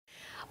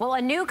Well,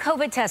 a new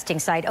COVID testing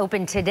site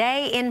opened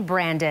today in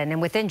Brandon,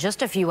 and within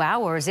just a few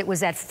hours, it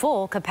was at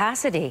full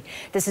capacity.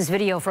 This is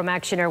video from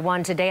Actioner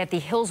 1 today at the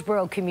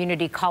Hillsborough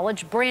Community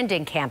College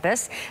Brandon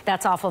campus.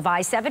 That's off of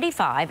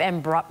I-75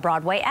 and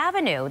Broadway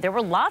Avenue. There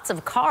were lots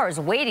of cars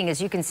waiting,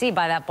 as you can see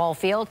by that ball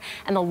field,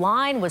 and the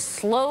line was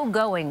slow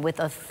going with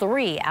a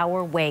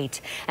 3-hour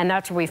wait. And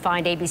that's where we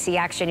find ABC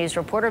Action News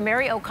reporter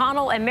Mary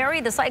O'Connell. And Mary,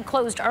 the site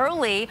closed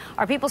early.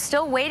 Are people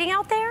still waiting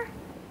out there?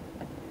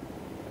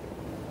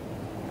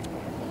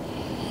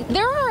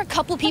 There are a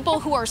couple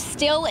people who are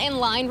still in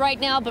line right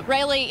now, but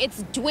really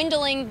it's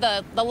dwindling,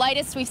 the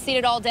lightest we've seen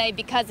it all day,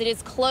 because it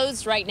is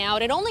closed right now.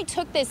 And it only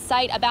took this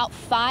site about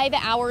 5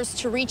 hours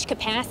to reach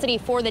capacity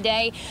for the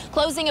day,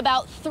 closing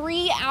about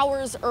 3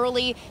 hours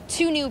early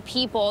to new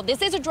people.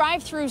 This is a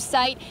drive-through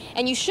site,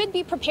 and you should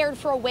be prepared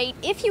for a wait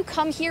if you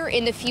come here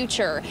in the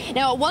future.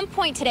 Now, at one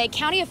point today,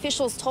 county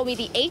officials told me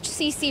the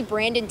HCC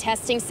Brandon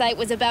testing site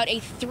was about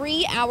a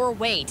 3-hour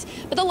wait,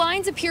 but the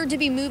lines appeared to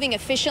be moving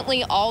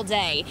efficiently all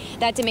day.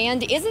 That demand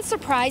isn't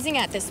surprising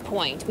at this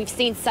point. We've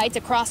seen sites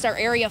across our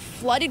area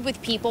flooded with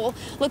people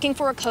looking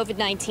for a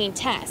COVID-19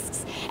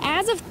 tests.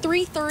 As of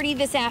 3:30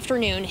 this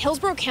afternoon,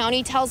 Hillsborough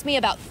County tells me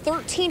about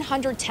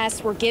 1,300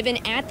 tests were given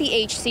at the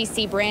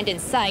HCC Brandon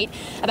site,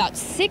 about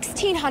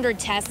 1,600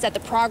 tests at the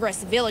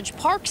Progress Village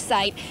Park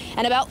site,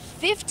 and about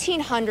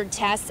 1,500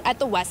 tests at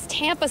the West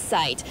Tampa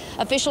site.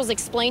 Officials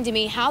explained to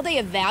me how they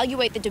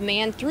evaluate the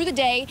demand through the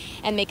day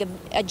and make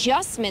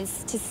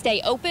adjustments to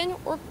stay open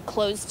or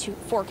closed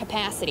for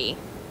capacity.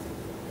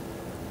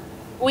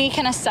 We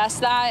can assess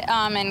that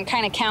and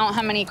kind of count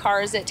how many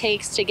cars it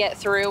takes to get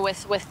through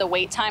with the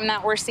wait time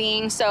that we're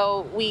seeing.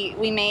 So we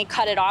may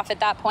cut it off at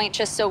that point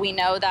just so we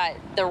know that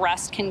the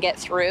rest can get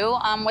through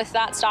with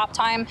that stop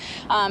time.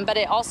 But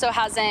it also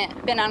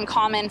hasn't been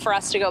uncommon for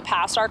us to go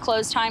past our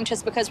close time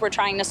just because we're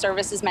trying to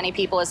service as many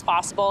people as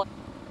possible.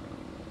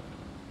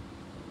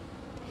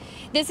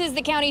 This is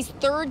the county's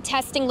third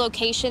testing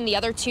location. The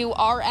other two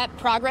are at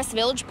Progress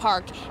Village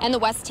Park and the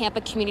West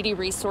Tampa Community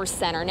Resource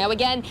Center. Now,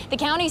 again, the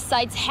county's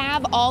sites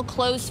have all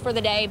closed for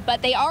the day,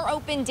 but they are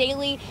open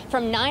daily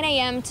from 9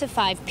 a.m. to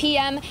 5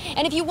 p.m.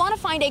 And if you want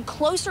to find a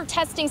closer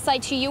testing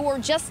site to you or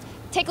just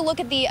take a look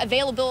at the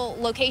available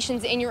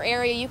locations in your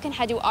area, you can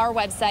head to our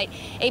website,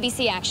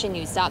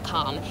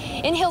 abcactionnews.com.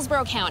 In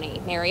Hillsborough County,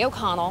 Mary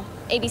O'Connell,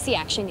 ABC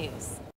Action News.